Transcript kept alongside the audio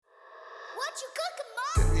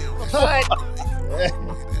Cut.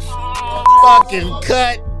 Fucking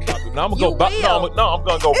cut. Now I'm gonna go. I'm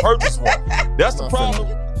gonna go purchase one. That's the problem.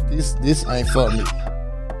 This ain't for me.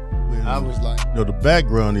 I was like, the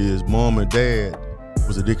background is mom and dad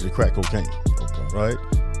was addicted to crack cocaine. Okay. Right?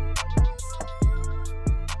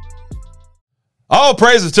 All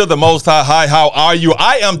praises to the Most High. Hi, how are you?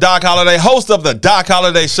 I am Doc Holliday, host of the Doc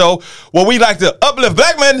Holliday Show, where we like to uplift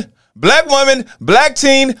black men, black women, black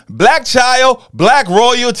teen, black child, black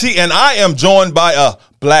royalty, and I am joined by a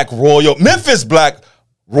black royal, Memphis black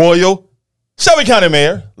royal, Shelby County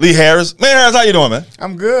Mayor Lee Harris. Mayor Harris, how you doing, man?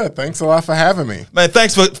 I'm good. Thanks a lot for having me. Man,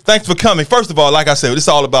 thanks for coming. First of all, like I said, it's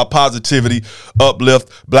all about positivity,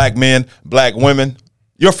 uplift, black men, black women.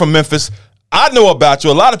 You're from Memphis. I know about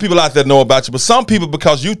you. A lot of people out there know about you, but some people,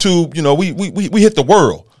 because YouTube, we hit the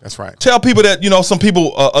world. That's right. Tell people that, some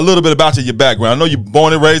people a little bit about your background. I know you're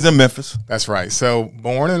born and raised in Memphis. That's right. So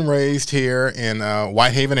born and raised here in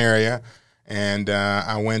Whitehaven area. And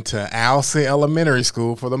I went to Alsea Elementary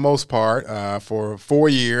School for the most part for 4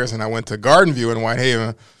 years. And I went to Garden View in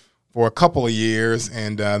Whitehaven for a couple of years.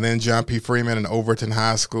 And then John P. Freeman and Overton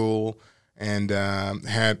High School. And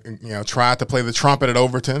had tried to play the trumpet at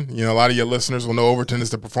Overton. A lot of your listeners will know Overton is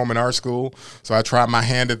the performing arts school. So I tried my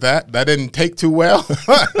hand at that. That didn't take too well.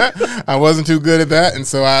 I wasn't too good at that, and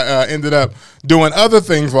so I ended up doing other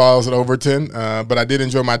things while I was at Overton. But I did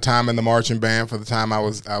enjoy my time in the marching band for the time I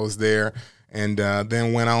was there, and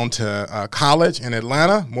then went on to college in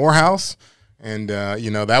Atlanta, Morehouse, and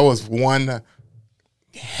that was one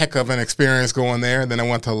heck of an experience going there. Then I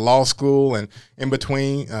went to law school, and in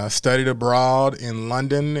between studied abroad in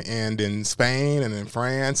London and in Spain and in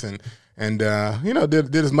France, and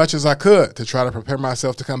did as much as I could to try to prepare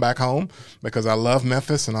myself to come back home, because I love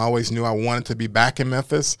Memphis and I always knew I wanted to be back in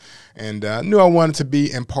Memphis, and knew I wanted to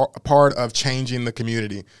be a part of changing the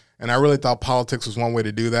community. And I really thought politics was one way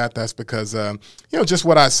to do that. That's because, just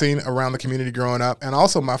what I'd seen around the community growing up. And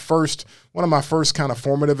also one of my first kind of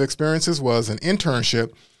formative experiences was an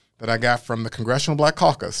internship that I got from the Congressional Black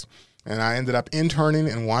Caucus. And I ended up interning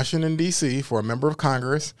in Washington, D.C. for a member of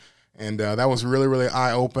Congress. And that was really, really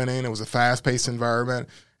eye-opening. It was a fast-paced environment.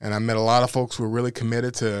 And I met a lot of folks who were really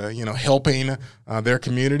committed to, helping their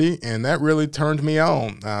community. And that really turned me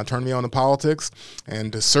on to politics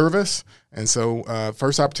and to service. And so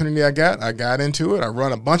first opportunity I got into it. I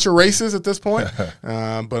run a bunch of races at this point, but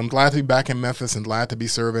I'm glad to be back in Memphis and glad to be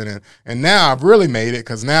serving. And now I've really made it,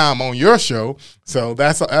 because now I'm on your show. So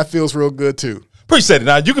that feels real good too. Appreciate it.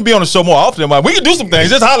 Now, you can be on the show more often. We can do some things.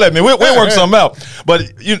 Just holler at me. We'll work something out.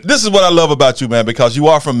 But this is what I love about you, man, because you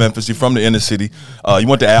are from Memphis. You're from the inner city. You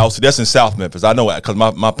went to Alsea. That's in South Memphis. I know because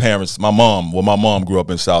my mom grew up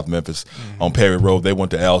in South Memphis on Perry Road. They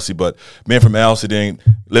went to Alsea. But being from Alsea, then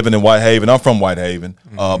living in Whitehaven, I'm from Whitehaven.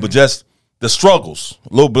 But just the struggles,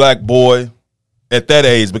 little black boy at that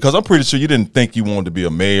age, because I'm pretty sure you didn't think you wanted to be a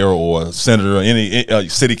mayor or a senator or any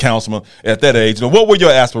city councilman at that age. What were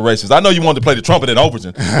your aspirations? I know you wanted to play the trumpet in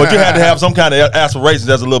Overton, but you had to have some kind of aspirations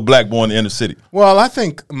as a little black boy in the inner city. Well, I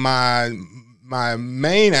think my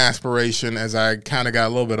main aspiration as I kind of got a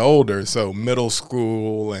little bit older, so middle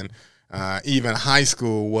school and even high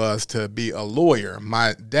school, was to be a lawyer.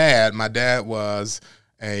 My dad was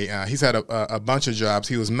he's had a bunch of jobs.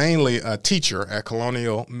 He was mainly a teacher at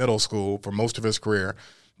Colonial Middle School for most of his career,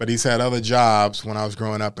 but he's had other jobs when I was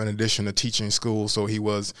growing up in addition to teaching school. So he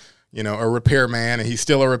was, a repairman, and he's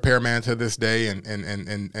still a repairman to this day, and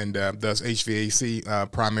does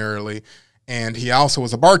HVAC primarily. And he also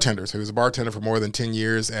was a bartender. So he was a bartender for more than 10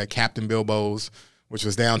 years at Captain Bilbo's, which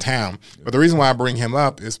was downtown. But the reason why I bring him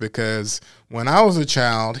up is because when I was a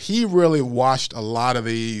child, he really watched a lot of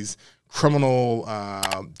these criminal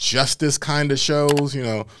justice kind of shows,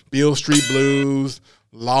 Beale Street Blues,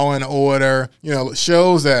 Law and Order,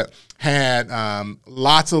 shows that had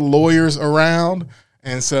lots of lawyers around.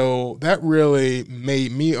 And so that really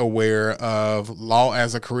made me aware of law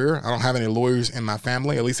as a career. I don't have any lawyers in my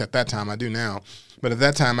family, at least at that time. I do now. But at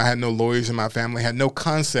that time, I had no lawyers in my family, had no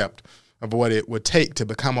concept of what it would take to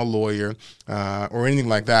become a lawyer or anything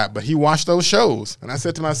like that. But he watched those shows, and I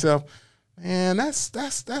said to myself, man, that's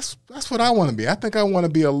what I want to be. I think I want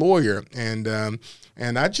to be a lawyer, and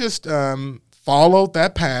I just followed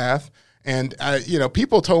that path. And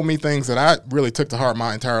people told me things that I really took to heart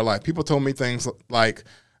my entire life. People told me things like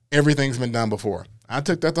everything's been done before. I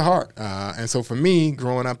took that to heart, and so for me,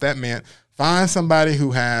 growing up, that meant find somebody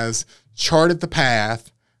who has charted the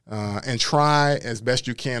path and try as best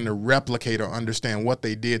you can to replicate or understand what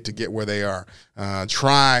they did to get where they are.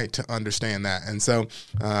 Try to understand that. And so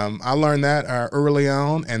I learned that early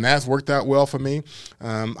on, and that's worked out well for me.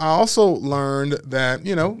 I also learned that,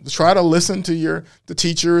 try to listen to the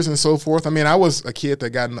teachers and so forth. I mean, I was a kid that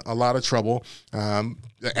got in a lot of trouble,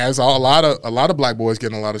 as a lot of black boys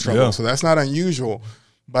get in a lot of trouble. Yeah. So that's not unusual.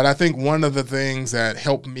 But I think one of the things that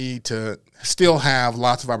helped me to still have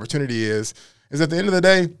lots of opportunity is at the end of the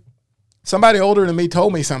day, somebody older than me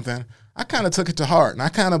told me something. I kind of took it to heart, and I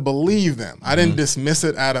kind of believed them. I didn't dismiss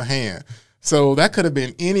it out of hand. So that could have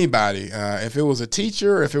been anybody. If it was a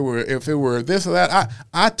teacher, if it were this or that,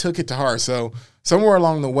 I took it to heart. So somewhere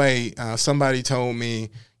along the way, somebody told me,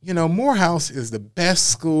 Morehouse is the best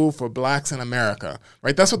school for blacks in America,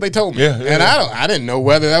 right? That's what they told me. And I didn't know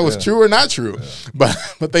whether that was true or not true,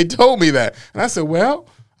 but they told me that. And I said, well,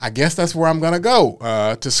 I guess that's where I'm going to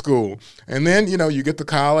go to school. And then, you get to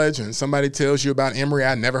college and somebody tells you about Emory.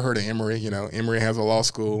 I never heard of Emory. Emory has a law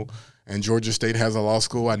school and Georgia State has a law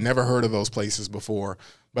school. I never heard of those places before.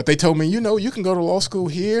 But they told me, you can go to law school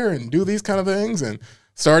here and do these kind of things, and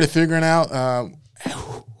started figuring out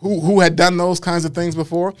who had done those kinds of things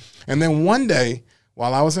before. And then one day,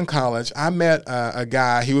 while I was in college, I met a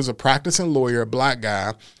guy. He was a practicing lawyer, a black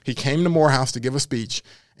guy. He came to Morehouse to give a speech,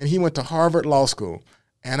 and he went to Harvard Law School.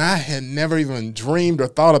 And I had never even dreamed or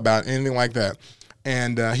thought about anything like that.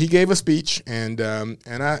 And he gave a speech, and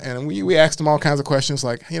we asked him all kinds of questions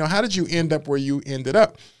like, how did you end up where you ended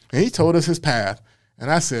up? And he told us his path.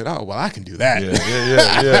 And I said, oh, well, I can do that.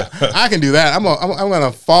 Yeah. I can do that. I'm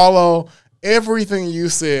going to follow everything you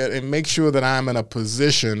said and make sure that I'm in a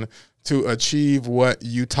position to achieve what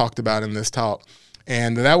you talked about in this talk.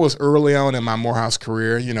 And that was early on in my Morehouse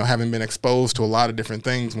career, having been exposed to a lot of different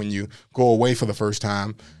things when you go away for the first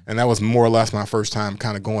time. And that was more or less my first time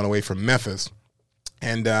kind of going away from Memphis.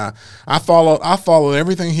 And I followed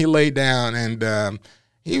everything he laid down, and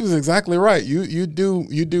he was exactly right. You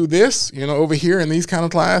do this, over here in these kind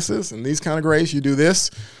of classes and these kind of grades. You do this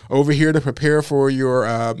over here to prepare for your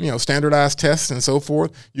standardized tests and so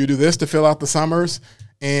forth. You do this to fill out the summers,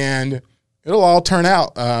 and it'll all turn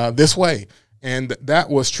out this way. And that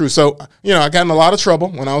was true. So, I got in a lot of trouble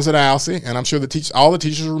when I was at ALSE, and I'm sure all the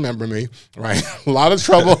teachers remember me, right? A lot of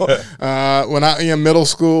trouble when I in middle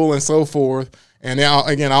school and so forth. And now,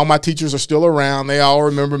 again, all my teachers are still around. They all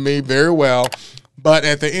remember me very well. But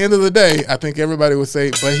at the end of the day, I think everybody would say,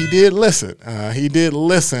 but he did listen. He did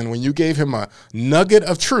listen. When you gave him a nugget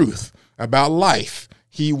of truth about life,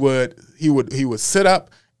 he would sit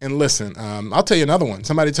up and listen. I'll tell you another one.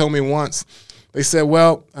 Somebody told me once, they said,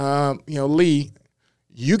 well, Lee,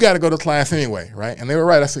 you got to go to class anyway, right? And they were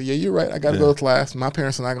right. I said, yeah, you're right. I got to go to class. My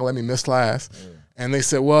parents are not going to let me miss class. Yeah. And they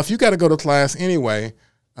said, well, if you got to go to class anyway,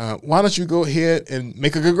 why don't you go ahead and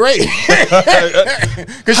make a good grade?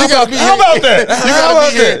 Because you got to be here. How about that? How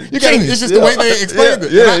about that? It's just the way they explained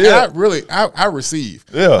it. I receive.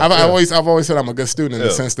 Yeah, I've always said I'm a good student in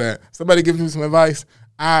the sense that somebody gives me some advice,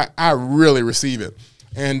 I really receive it.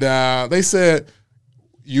 And they said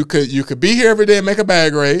you could be here every day and make a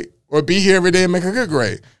bad grade, or be here every day and make a good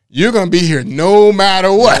grade. You're going to be here no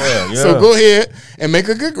matter what. Yeah. So go ahead and make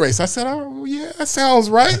a good grade. So I said, oh, yeah, that sounds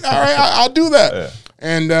right. All right, I'll do that. Yeah.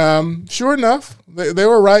 And sure enough, they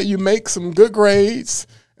were right. You make some good grades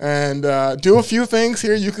and do a few things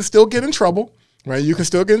here. You can still get in trouble, right? You can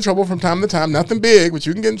still get in trouble from time to time. Nothing big, but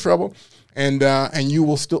you can get in trouble. And you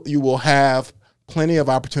will have plenty of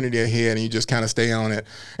opportunity ahead, and you just kind of stay on it.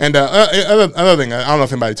 And another thing, I don't know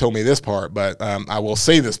if anybody told me this part, but I will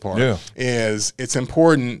say this part, is it's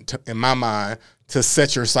important, in my mind, to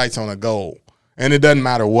set your sights on a goal. And it doesn't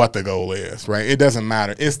matter what the goal is, right? It doesn't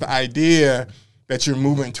matter. It's the idea that you're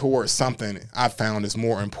moving towards something I found is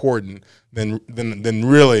more important than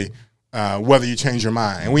really whether you change your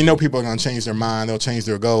mind. And we know people are going to change their mind. They'll change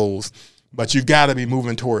their goals. But you've got to be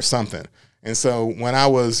moving towards something. And so when I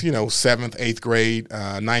was, 7th, 8th grade,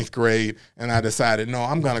 9th grade, and I decided, no,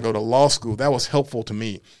 I'm going to go to law school, that was helpful to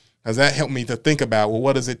me. Because that helped me to think about, well,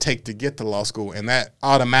 what does it take to get to law school? And that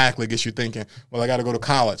automatically gets you thinking, well, I got to go to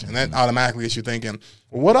college. And that automatically gets you thinking,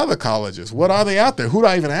 well, what other colleges? What are they out there? Who do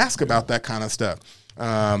I even ask about that kind of stuff?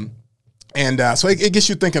 So it gets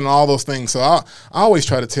you thinking all those things. So I always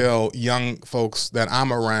try to tell young folks that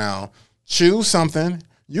I'm around, choose something.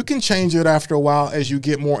 You can change it after a while as you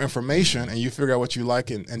get more information and you figure out what you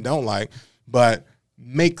like and don't like. But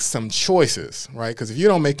make some choices, right? Because if you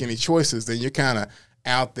don't make any choices, then you're kind of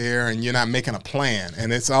out there and you're not making a plan.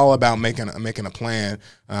 And it's all about making a plan.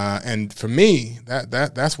 And for me,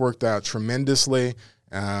 that's worked out tremendously.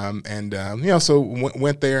 So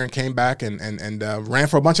went there and came back and ran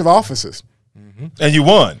for a bunch of offices. Mm-hmm. And you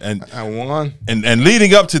won. And I won. And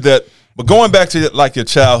leading up to that, but going back to like your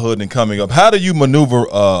childhood and coming up, how do you maneuver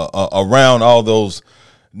around all those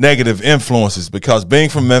negative influences? Because being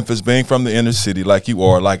from Memphis, being from the inner city like you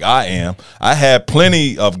are, like I am, I had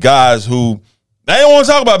plenty of guys who they don't want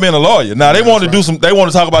to talk about being a lawyer. Now they want to do some. They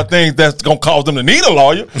want to talk about things that's gonna cause them to need a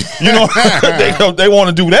lawyer. You know, they want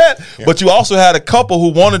to do that. Yeah. But you also had a couple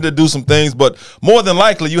who wanted to do some things. But more than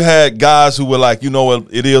likely, you had guys who were like, you know,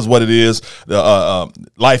 it is what it is.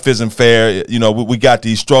 Life isn't fair. You know, we got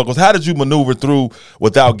these struggles. How did you maneuver through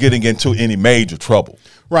without getting into any major trouble?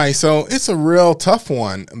 Right. So it's a real tough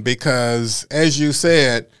one because, as you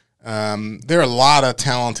said, there are a lot of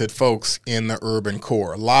talented folks in the urban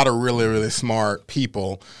core, a lot of really, really smart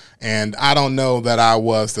people. And I don't know that I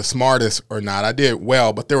was the smartest or not. I did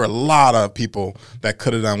well, but there were a lot of people that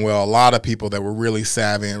could have done well, a lot of people that were really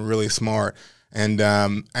savvy and really smart. And I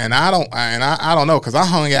don't know, because I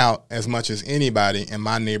hung out as much as anybody in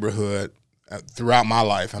my neighborhood throughout my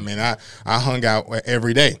life. I mean, I hung out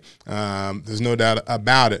every day. There's no doubt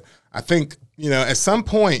about it. I think, you know, at some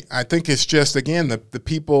point, I think it's just, again, the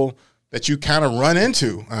people that you kind of run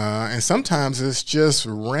into. And sometimes it's just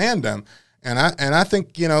random. And I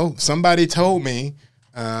think, you know, somebody told me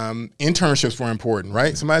internships were important,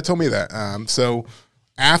 right? Somebody told me that. So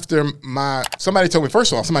after somebody told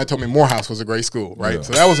me Morehouse was a great school, right? Yeah.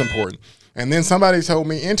 So that was important. And then somebody told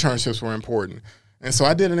me internships were important. And so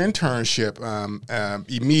I did an internship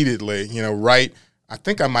immediately, you know, right. I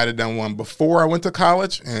think I might have done one before I went to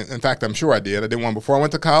college. And in fact, I'm sure I did. I did one before I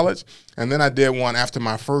went to college. And then I did one after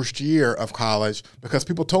my first year of college because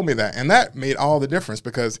people told me that. And that made all the difference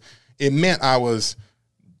because it meant I was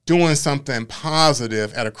doing something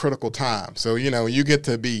positive at a critical time. So, you know, you get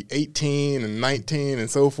to be 18 and 19 and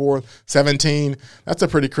so forth, 17. That's a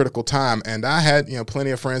pretty critical time. And I had, you know,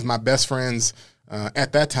 plenty of friends. My best friends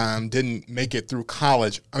at that time didn't make it through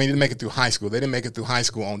college. I mean, didn't make it through high school. They didn't make it through high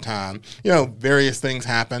school on time. You know, various things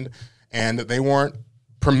happened, and they weren't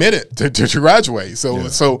permitted to graduate.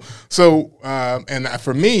 So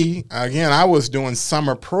for me, again, I was doing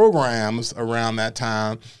summer programs around that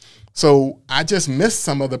time. So I just missed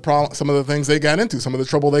some of the things they got into, some of the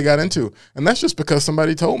trouble they got into, and that's just because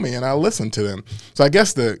somebody told me and I listened to them. So I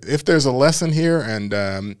guess if there's a lesson here, and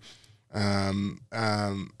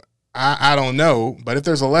I don't know, but if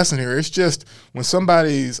there's a lesson here, it's just when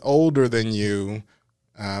somebody's older than you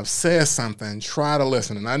says something, try to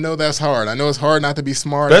listen. And I know that's hard. I know it's hard not to be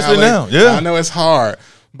smart. Especially now, yeah. I know it's hard,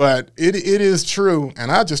 but it is true.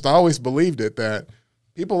 And I just always believed it, that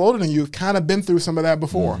people older than you have kind of been through some of that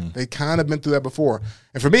before. Mm-hmm. They kind of been through that before.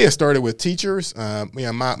 And for me, it started with teachers. You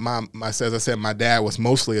know, as I said, my dad was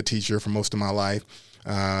mostly a teacher for most of my life.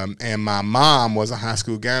 And my mom was a high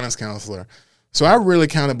school guidance counselor. So I really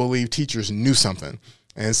kind of believe teachers knew something.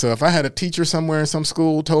 And so if I had a teacher somewhere in some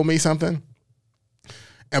school told me something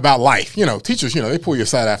about life, you know, teachers, you know, they pull you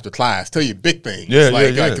aside after class, tell you big things.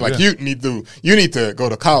 Like you need to go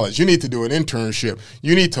to college. You need to do an internship.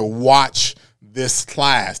 You need to watch this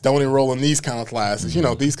class. Don't enroll in these kind of classes. Mm-hmm. You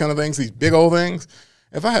know, these kind of things, these big old things.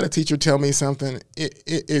 If I had a teacher tell me something,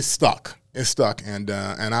 it stuck. It stuck. And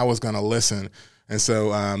I was going to listen. And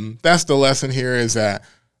so that's the lesson here, is that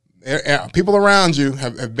people around you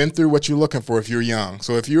have been through what you're looking for if you're young.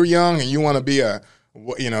 So if you're young and you want to be a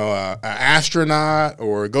astronaut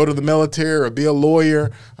or go to the military or be a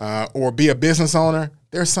lawyer or be a business owner,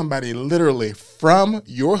 there's somebody literally from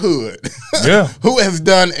your hood who has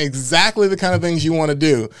done exactly the kind of things you want to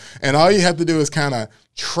do. And all you have to do is kind of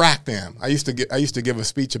track them. I used to give a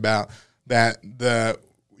speech about that.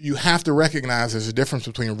 You have to recognize there's a difference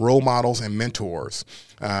between role models and mentors.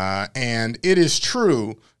 And it is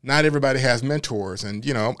true, not everybody has mentors. And,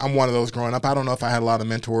 you know, I'm one of those growing up. I don't know if I had a lot of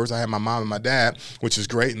mentors. I had my mom and my dad, which is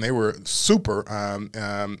great, and they were super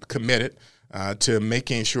committed to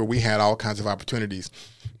making sure we had all kinds of opportunities.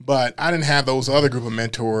 But I didn't have those other group of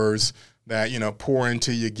mentors that, you know, pour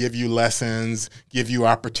into you, give you lessons, give you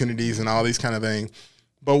opportunities and all these kind of things.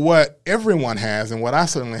 But what everyone has, and what I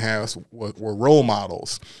certainly have, were role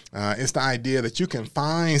models. It's the idea that you can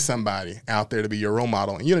find somebody out there to be your role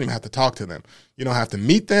model, and you don't even have to talk to them. You don't have to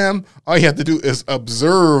meet them. All you have to do is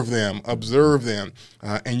observe them,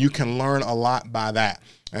 and you can learn a lot by that.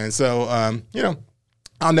 And so, you know,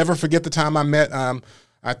 I'll never forget the time I met.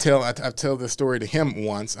 I tell this story to him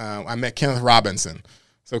once. I met Kenneth Robinson.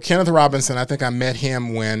 So Kenneth Robinson, I think I met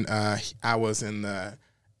him when I was in the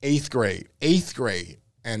eighth grade.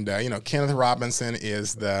 And, you know, Kenneth Robinson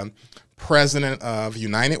is the president of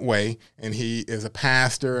United Way, and he is a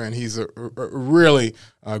pastor, and he's a really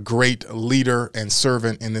great leader and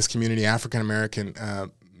servant in this community, African-American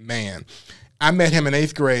man. I met him in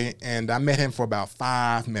 8th grade, and I met him for about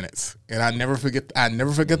 5 minutes, and I never forget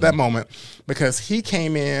that moment, because he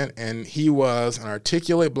came in and he was an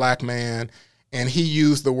articulate black man, and he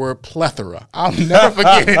used the word plethora. I'll never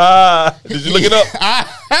forget it. Did you look it up?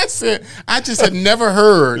 I said, I just had never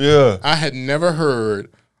heard. Yeah. I had never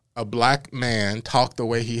heard a black man talk the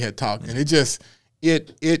way he had talked, and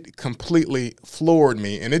it completely floored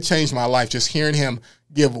me, and it changed my life just hearing him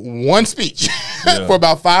give one speech for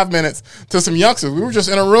about 5 minutes to some youngsters. We were just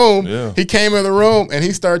in a room. Yeah. He came in the room and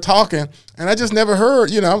he started talking, and I just never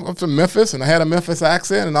heard. I'm from Memphis, and I had a Memphis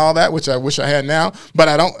accent and all that, which I wish I had now, but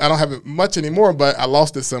I don't have it much anymore. But I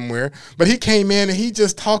lost it somewhere. But he came in and he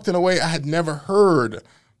just talked in a way I had never heard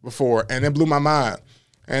before, and it blew my mind.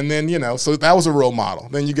 And then, so that was a role model.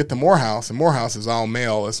 Then you get to Morehouse, and Morehouse is all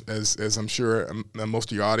male, as I'm sure most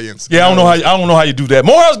of your audience. Yeah, I don't know how you do that.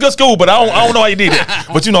 Morehouse good school, but I don't know how you did it.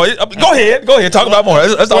 But go ahead, talk about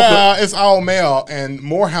Morehouse. It's all male, and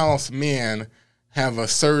Morehouse men have a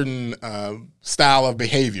certain style of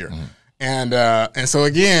behavior. Mm-hmm. And so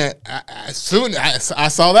again, I saw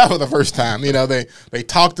that for the first time. They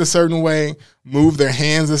talked a certain way, moved their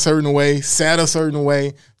hands a certain way, sat a certain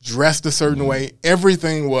way, dressed a certain way.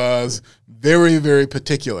 Everything was very, very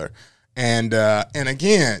particular. And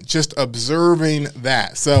again, just observing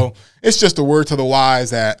that. So it's just a word to the wise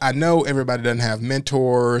that I know everybody doesn't have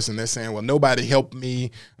mentors, and they're saying, well, nobody helped me,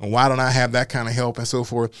 and why don't I have that kind of help, and so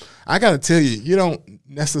forth. I got to tell you, you don't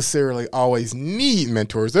necessarily always need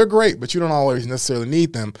mentors. They're great, but you don't always necessarily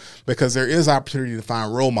need them, because there is opportunity to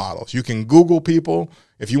find role models. You can Google people.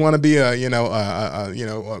 If you want to be a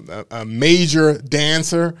major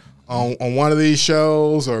dancer on one of these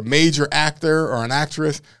shows, or a major actor or an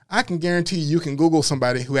actress, I can guarantee you can Google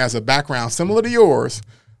somebody who has a background similar to yours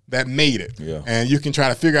that made it. Yeah. And you can try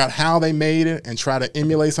to figure out how they made it and try to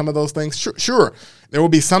emulate some of those things. Sure, there will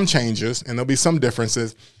be some changes and there'll be some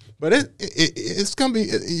differences, but it's going to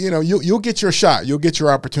be, you'll get your shot. You'll get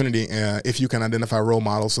your opportunity if you can identify role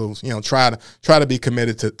models. So, try to be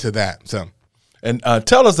committed to that. So. And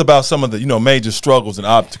tell us about some of the major struggles and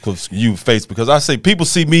obstacles you face, because I say people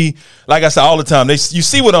see me, like I say all the time, you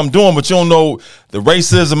see what I'm doing, but you don't know the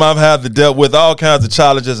racism I've had to deal with, all kinds of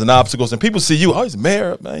challenges and obstacles. And people see you, he's a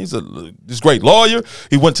mayor, man, he's this great lawyer.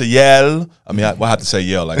 He went to Yale. I mean, I have to say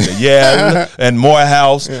Yale like that. Yale and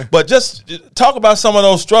Morehouse. Yeah. But just talk about some of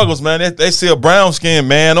those struggles, man. They see a brown-skinned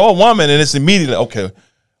man or woman, and it's immediately, okay,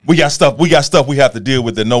 we got stuff we have to deal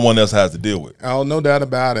with that no one else has to deal with. Oh, no doubt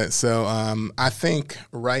about it. So I think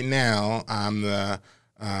right now I'm the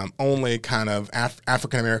only kind of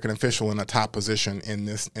African-American official in a top position in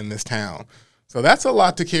this town. So that's a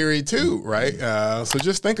lot to carry too, right? So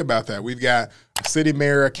just think about that. We've got a city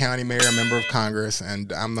mayor, a county mayor, a member of Congress,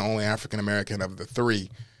 and I'm the only African-American of the three.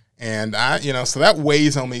 And so that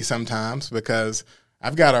weighs on me sometimes, because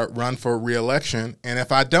I've got to run for re-election. And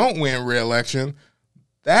if I don't win re-election,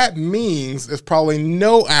 that means there's probably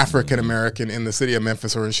no African-American in the city of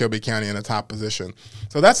Memphis or in Shelby County in a top position.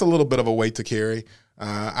 So that's a little bit of a weight to carry.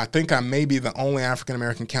 I think I may be the only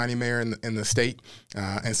African-American county mayor in the state.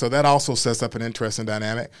 And so that also sets up an interesting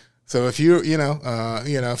dynamic. So if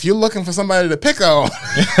if you're looking for somebody to pick on,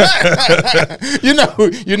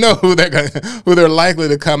 who they're likely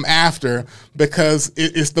to come after, because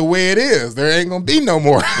it's the way it is. There ain't gonna be no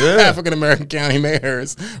more African American county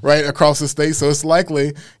mayors right across the state, so it's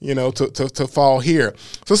likely to fall here.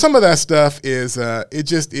 So some of that stuff is it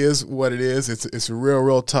just is what it is. It's a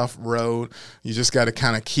real tough road. You just got to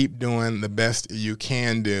kind of keep doing the best you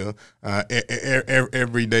can do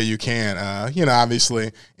every day you can.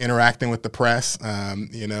 Obviously interacting with the press.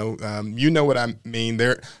 You know what I mean.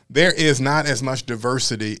 There is not as much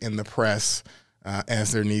diversity in the press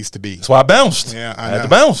as there needs to be. That's why I bounced. Yeah, I had to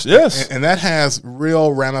bounce. Yes, and that has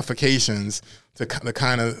real ramifications to the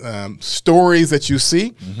kind of stories that you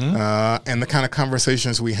see, and the kind of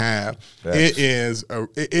conversations we have.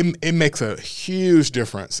 It makes a huge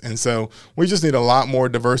difference, and so we just need a lot more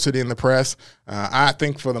diversity in the press. I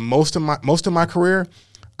think for the most of my career,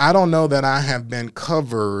 I don't know that I have been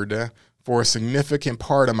covered for a significant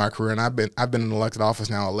part of my career, and I've been in elected office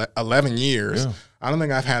now 11 years. Yeah. I don't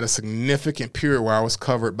think I've had a significant period where I was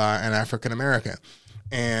covered by an African American.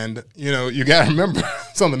 And, you got to remember,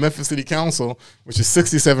 it's on the Memphis City Council, which is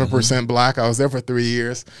 67% black. I was there for 3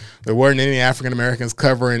 years. There weren't any African Americans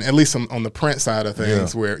covering, at least on the print side of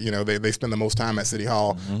things, where, they spend the most time at City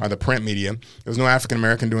Hall or the print media. There was no African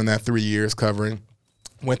American doing that 3 years covering.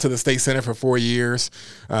 Went to the state senate for 4 years.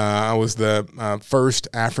 I was the first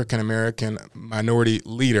African American minority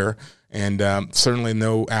leader, and certainly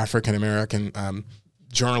no African American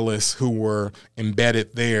journalists who were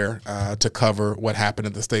embedded there to cover what happened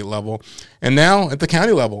at the state level. And now at the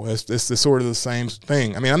county level, it's sort of the same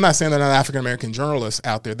thing. I mean, I'm not saying there are not African-American journalists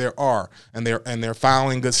out there. There are, and they're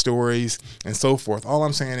filing good stories and so forth. All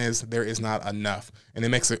I'm saying is there is not enough, and it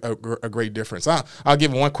makes a great difference. I'll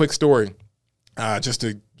give one quick story just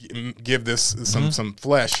to give this some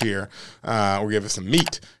flesh here, or give it some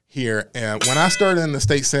meat here. And when I started in the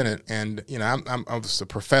state Senate, and I was a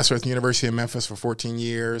professor at the University of Memphis for 14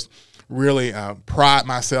 years, really pride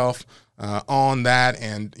myself on that,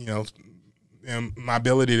 and my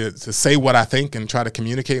ability to say what I think and try to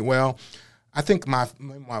communicate well. I think my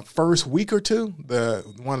first week or two,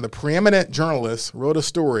 one of the preeminent journalists wrote a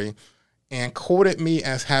story and quoted me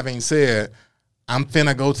as having said, "I'm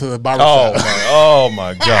finna go to the barbershop." Oh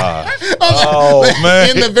my God! Oh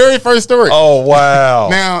man! In the very first story. Oh wow!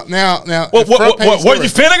 Now. What you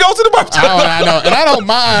finna go to the barbershop? I know, and I don't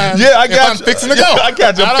mind. Yeah, I got you. I'm fixing to go. I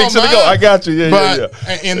got you. I'm fixing to go. I got you.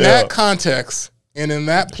 But in that context and in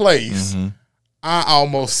that place, I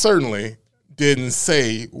almost certainly didn't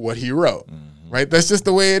say what he wrote. Right? That's just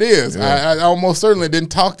the way it is. I almost certainly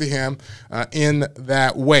didn't talk to him in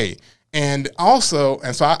that way. And so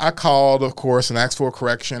I called, of course, and asked for a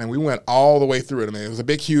correction, and we went all the way through it. I mean, it was a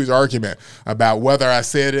big, huge argument about whether I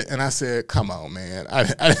said it, and I said, "Come on, man, I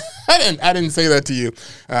didn't say that to you."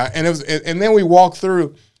 And then we walked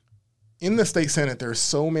through. In the state Senate, there's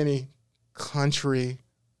so many country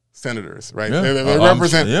senators, right? Yeah. They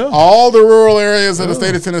represent all the rural areas of the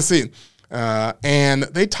state of Tennessee, and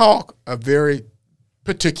they talk a very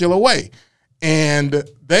particular way. And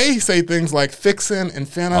they say things like "fixin" and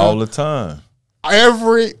 "finna" all the time.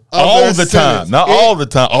 Every all other the sentence. time, not all the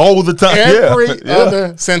time, all the time. Every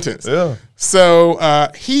other sentence. Yeah.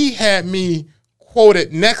 So he had me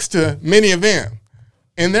quoted next to many of them,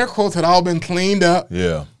 and their quotes had all been cleaned up.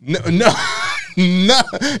 Yeah. No,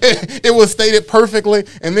 it was stated perfectly.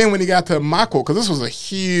 And then when he got to my quote, because this was a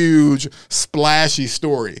huge, splashy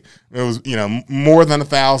story, it was more than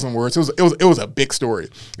 1,000 words. It was a big story.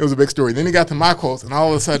 It was a big story. Then he got to my quotes, and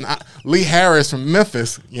all of a sudden, Lee Harris from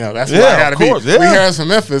Memphis, that's where I got to be. Yeah. Lee Harris from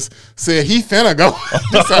Memphis said he finna go.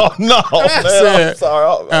 Oh no, man, I'm sorry. It's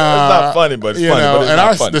not funny, but it's funny. But it's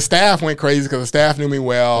not funny. The staff went crazy because the staff knew me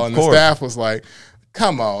well, and the staff was like,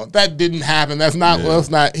 "Come on, that didn't happen. That's not. Well, it's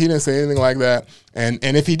not." He didn't say anything like that. And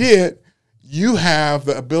if he did, you have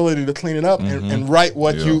the ability to clean it up and write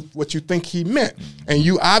what you think he meant. And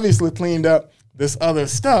you obviously cleaned up this other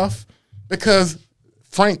stuff because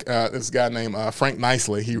Frank, this guy named Frank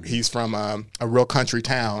Nicely. He's from a real country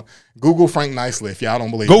town. Google Frank Nicely if y'all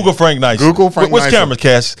don't believe. Google Frank Nicely. Google Frank Nicely. Nicely. Which camera,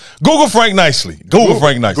 Cass? Google Frank Nicely. Google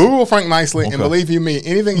Frank Nicely. Google Frank Nicely, and believe you me,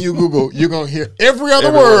 anything you Google, you're gonna hear every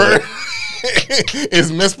other word.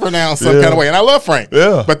 Is mispronounced some kind of way. And I love Frank.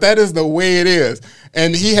 Yeah. But that is the way it is.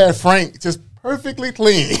 And he had Frank just perfectly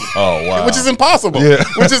clean. Oh, wow. Which is impossible. Yeah.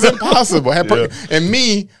 Which is impossible. And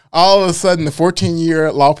me, all of a sudden, the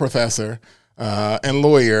 14-year law professor and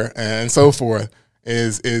lawyer and so forth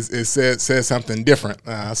said something different.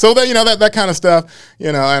 So that that kind of stuff,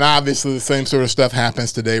 and obviously the same sort of stuff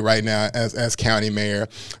happens today right now as county mayor.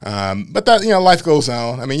 But that, life goes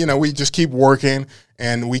on. I mean, we just keep working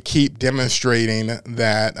and we keep demonstrating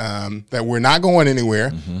that that we're not going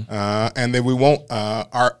anywhere, and that we want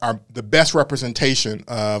the best representation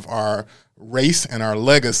of our race and our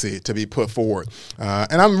legacy to be put forward.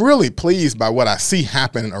 And I'm really pleased by what I see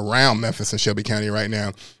happening around Memphis and Shelby County right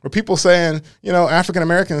now, where people saying, African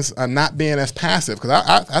Americans are not being as passive. Because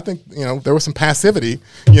I think, there was some passivity,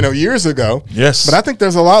 years ago. Yes. But I think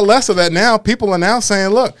there's a lot less of that now. People are now saying,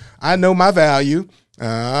 look, I know my value.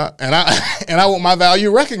 And I want my value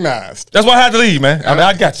recognized. That's why I had to leave, man. I mean,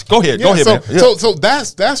 I got you. Go ahead, man. Yeah. So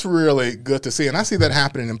that's really good to see, and I see that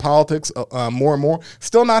happening in politics more and more.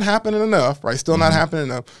 Still not happening enough, right? Still not happening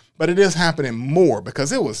enough, but it is happening more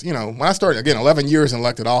because it was, when I started again 11 years in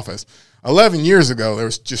elected office. 11 years ago, there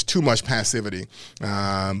was just too much passivity.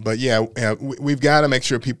 But we've got to make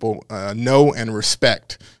sure people know and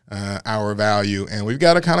respect our value, and we've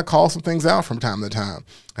got to kind of call some things out from time to time,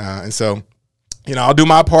 and so. I'll do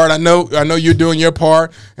my part. I know you're doing your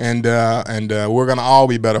part, and we're gonna all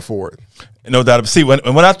be better for it. No doubt. See, when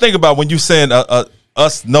I think about when you saying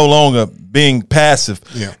us no longer being passive,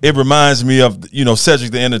 it reminds me of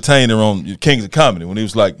Cedric the Entertainer on Kings of Comedy when he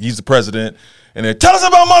was like, he's the president. And then tell us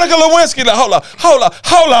about Monica Lewinsky. Like,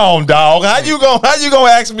 hold on, dog. How you gonna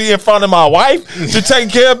ask me in front of my wife to take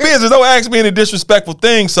care of business? Don't ask me any disrespectful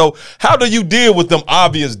things. So how do you deal with them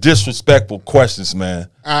obvious disrespectful questions, man?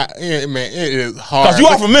 It is hard. Because you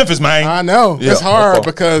are from Memphis, man. I know. Yeah. It's hard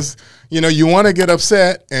because you want to get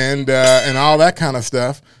upset and all that kind of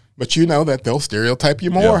stuff. but you know that they'll stereotype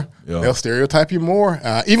you more. Yeah. They'll stereotype you more.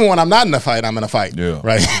 Even when I'm not in a fight, I'm in a fight. Yeah.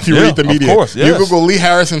 Right? If you read the media, of course, yes. you Google Lee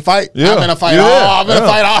Harrison fight. Yeah. I'm in a fight. Yeah. I'm in a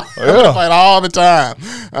fight. I'm in a fight all the time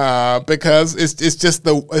because it's just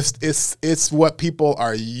it's what people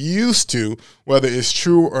are used to, whether it's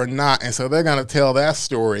true or not, and so they're going to tell that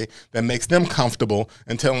story that makes them comfortable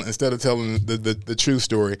instead of telling the true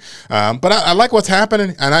story. But I like what's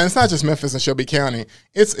happening, and it's not just Memphis and Shelby County.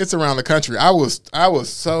 It's around the country. I was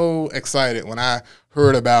so excited when I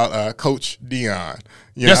heard about Coach Dion.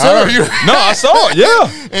 Yes, sir. No, I saw it.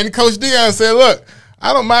 Yeah. And Coach Dion said, "Look,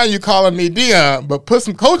 I don't mind you calling me Dion, but put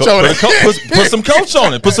some coach on it. Put some coach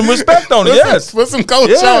on it. Put some respect on it. Yes. Put some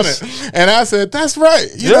coach on it." And I said, "That's right.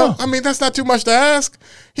 You know, I mean, that's not too much to ask."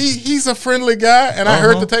 He's a friendly guy, and I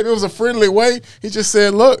heard the tape. It was a friendly way. He just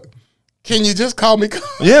said, "Look, can you just call me coach?"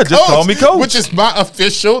 Yeah, just call me coach. Which is my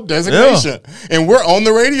official designation. Yeah. And we're on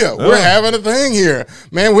the radio. Yeah. We're having a thing here.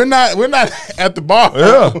 Man, we're not at the bar.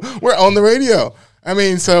 Yeah. We're on the radio. I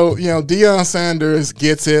mean, so, Deion Sanders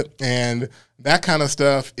gets it, and that kind of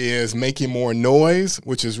stuff is making more noise,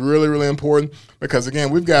 which is really, really important because,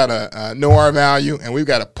 again, we've got to know our value, and we've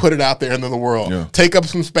got to put it out there into the world. Yeah. Take up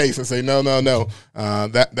some space and say, no. That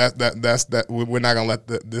we're not going to let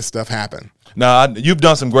this stuff happen. Now, you've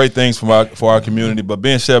done some great things for our community, but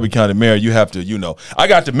being Shelby County Mayor, you have to, I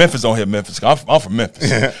got the Memphis on here, Memphis. I'm from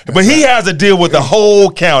Memphis. But he has to deal with the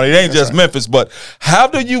whole county. It ain't just Memphis. But how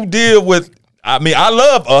do you deal with, I mean, I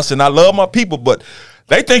love us and I love my people, but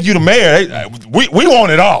they think you the mayor. We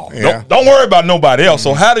want it all. Yeah. Don't worry about nobody else.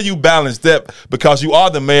 So how do you balance that? Because you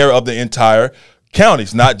are the mayor of the entire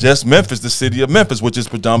counties, not just Memphis, the city of Memphis, which is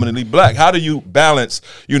predominantly black. How do you balance,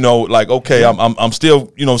 okay, I'm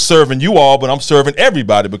still, serving you all, but I'm serving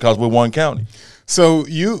everybody because we're one county? So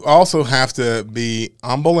you also have to be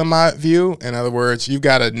humble, in my view. In other words, you've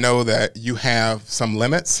got to know that you have some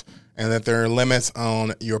limits and that there are limits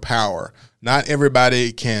on your power. Not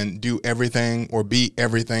everybody can do everything or be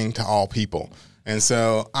everything to all people. And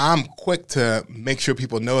so I'm quick to make sure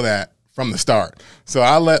people know that from the start. So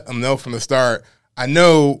I let them know from the start. I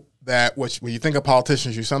know that when you think of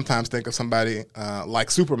politicians, you sometimes think of somebody like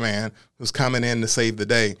Superman who's coming in to save the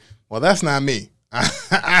day. Well, that's not me.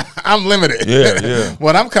 I'm limited. Yeah.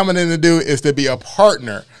 What I'm coming in to do is to be a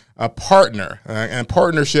partner. And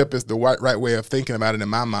partnership is the right way of thinking about it in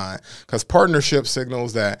my mind, because partnership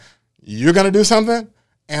signals that you're going to do something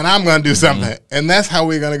and I'm going to do something. And that's how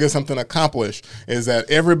we're going to get something accomplished, is that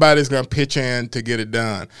everybody's going to pitch in to get it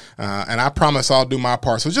done. And I promise I'll do my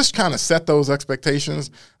part. So just kind of set those expectations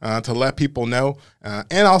to let people know,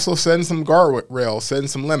 and also setting some guardrails, setting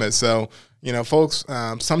some limits. So, folks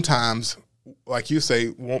sometimes, like you say,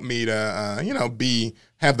 want me to,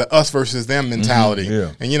 have the us versus them mentality.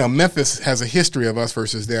 And, Memphis has a history of us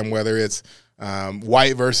versus them, whether it's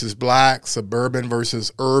white versus black, suburban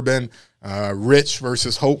versus urban, rich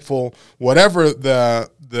versus hopeful, whatever the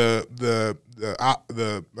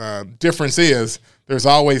difference is, there's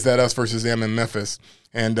always that us versus them in Memphis.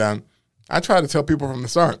 And I try to tell people from the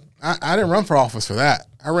start, I didn't run for office for that.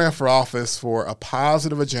 I ran for office for a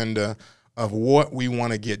positive agenda of what we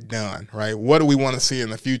want to get done, right? What do we want to see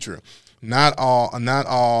in the future? Not all. I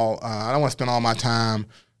don't want to spend all my time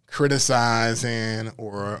criticizing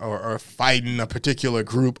or fighting a particular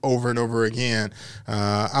group over and over again.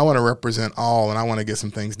 I want to represent all, and I want to get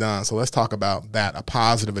some things done. So let's talk about that, a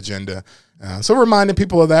positive agenda. So reminding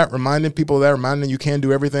people of that, reminding them you can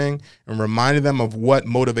do everything, and reminding them of what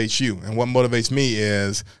motivates you. And what motivates me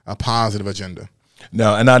is a positive agenda.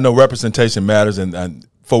 Now, and I know representation matters, and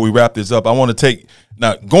before we wrap this up, I want to take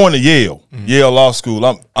now going to Yale Law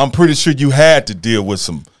School. I'm pretty sure you had to deal with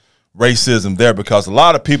some racism there, because a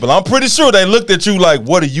lot of people, I'm pretty sure they looked at you like,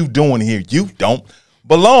 what are you doing here? You don't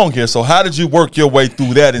belong here. So how did you work your way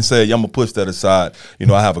through that and say, I'm going to push that aside?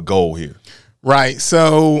 I have a goal here. Right.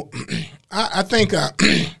 So I think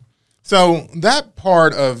so that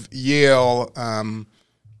part of Yale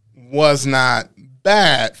was not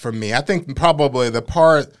bad for me. I think probably the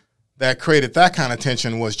part that created that kind of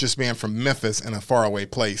tension was just being from Memphis in a faraway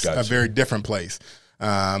place, a very different place.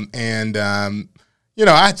 I'd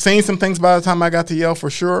seen some things by the time I got to Yale for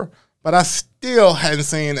sure, but I still hadn't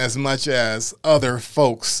seen as much as other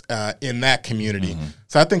folks in that community.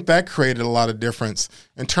 So I think that created a lot of difference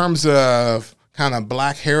in terms of kind of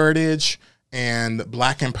black heritage and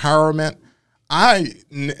black empowerment. I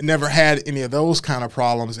never had any of those kind of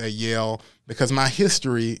problems at Yale, because my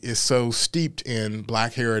history is so steeped in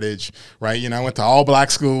black heritage, right? I went to all black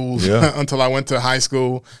schools until I went to high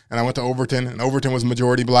school, and I went to Overton, and Overton was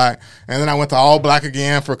majority black. And then I went to all black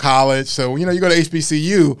again for college. So, you go to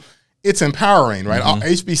HBCU, it's empowering, right?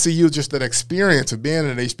 HBCU, just that experience of being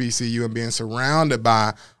at HBCU and being surrounded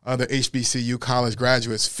by other HBCU college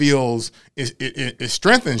graduates it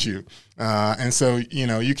strengthens you. And so,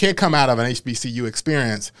 you can't come out of an HBCU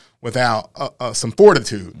experience without some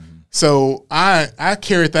fortitude. So I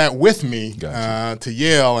carried that with me to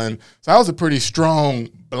Yale, and so I was a pretty strong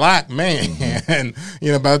black man. And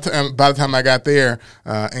by the time I got there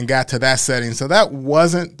and got to that setting, so that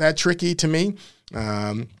wasn't that tricky to me.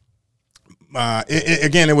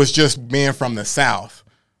 Again, it was just being from the South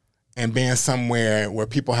and being somewhere where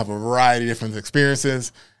people have a variety of different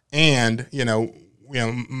experiences, and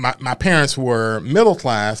my parents were middle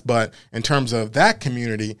class, but in terms of that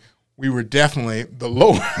community, we were definitely the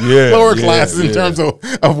lower classes in terms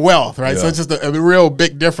of wealth, right? So it's just a real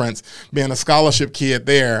big difference being a scholarship kid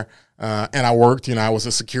there. And I worked, I was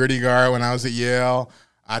a security guard when I was at Yale.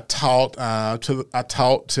 I taught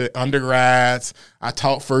to undergrads. I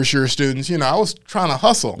taught first-year students. I was trying to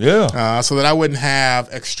hustle so that I wouldn't have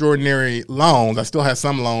extraordinary loans. I still had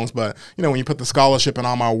some loans, but, when you put the scholarship and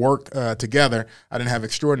all my work together, I didn't have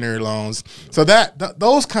extraordinary loans. So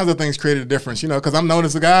those kinds of things created a difference, because I'm known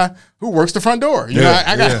as the guy who works the front door.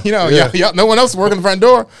 I got, no one else is working the front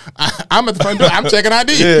door. I'm at the front door. I'm checking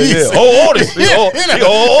ID. Oh, Otis.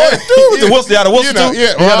 The Wilson out of Wilson, too?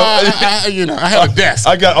 I had a desk.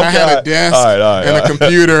 I had a desk and a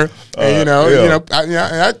computer. And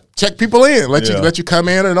I check people in, let you come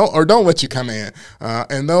in or don't let you come in,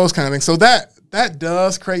 and those kind of things. So that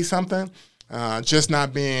does create something, just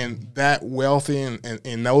not being that wealthy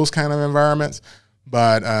in those kind of environments.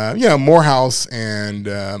 But Morehouse and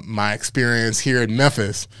my experience here in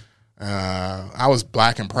Memphis, I was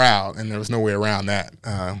black and proud, and there was no way around that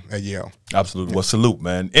at Yale. Absolutely. Well, salute,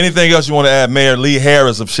 man. Anything else you want to add, Mayor Lee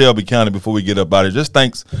Harris of Shelby County, before we get up out of here? Just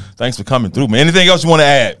thanks for coming through, man. Anything else you want to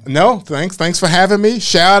add? No, thanks for having me.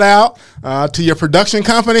 Shout out to your production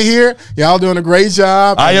company here. Y'all doing a great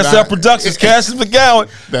job. ISF Productions, Cassius McGowan.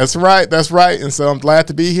 That's right. And so I'm glad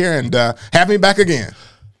to be here, and have me back again.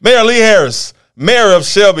 Mayor Lee Harris, Mayor of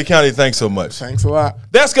Shelby County, thanks so much. Thanks a lot.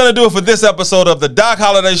 That's going to do it for this episode of the Doc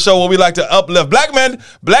Holliday Show, where we like to uplift black men,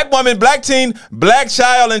 black woman, black teen, black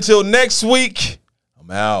child. Until next week, I'm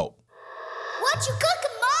out. What you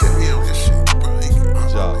cooking, Mom? Good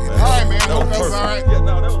job, man. All right, man. That was perfect. All right.